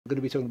We're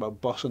going to be talking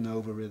about Bossa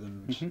Nova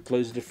rhythms.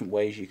 Loads of different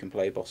ways you can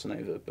play Bossa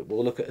Nova, but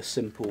we'll look at a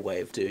simple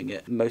way of doing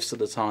it. Most of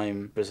the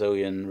time,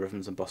 Brazilian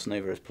rhythms and Bossa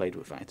Nova is played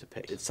without a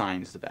pick. It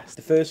sounds the best.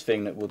 The first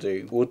thing that we'll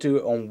do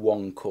it on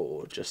one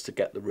chord just to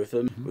get the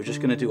rhythm. We're just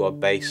going to do our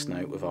bass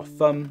note with our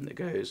thumb. It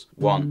goes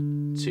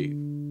 1,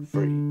 2,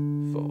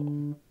 3, 4.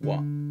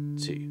 1,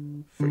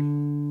 2, 3,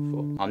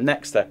 4. Our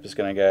next step is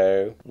going to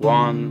go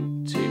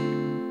 1, 2,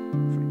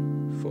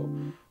 3, 4.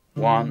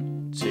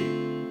 1,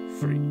 2,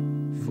 3,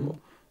 4.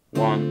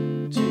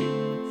 1, 2,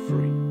 3,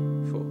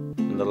 4.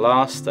 And the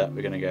last step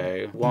we're going to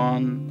go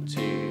 1,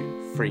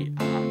 2, 3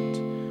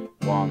 and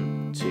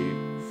 1,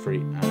 2, 3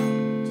 and.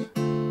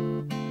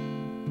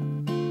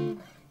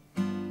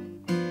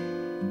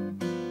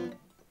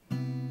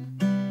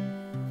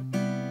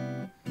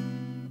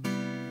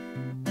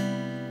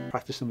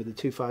 Practice them with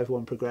the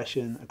 2-5-1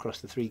 progression across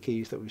the 3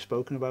 keys that we've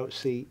spoken about: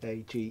 C,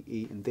 A, G,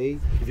 E and D.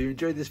 If you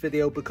enjoyed this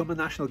video, become a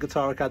National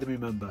Guitar Academy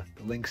member.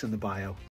 The link's in the bio.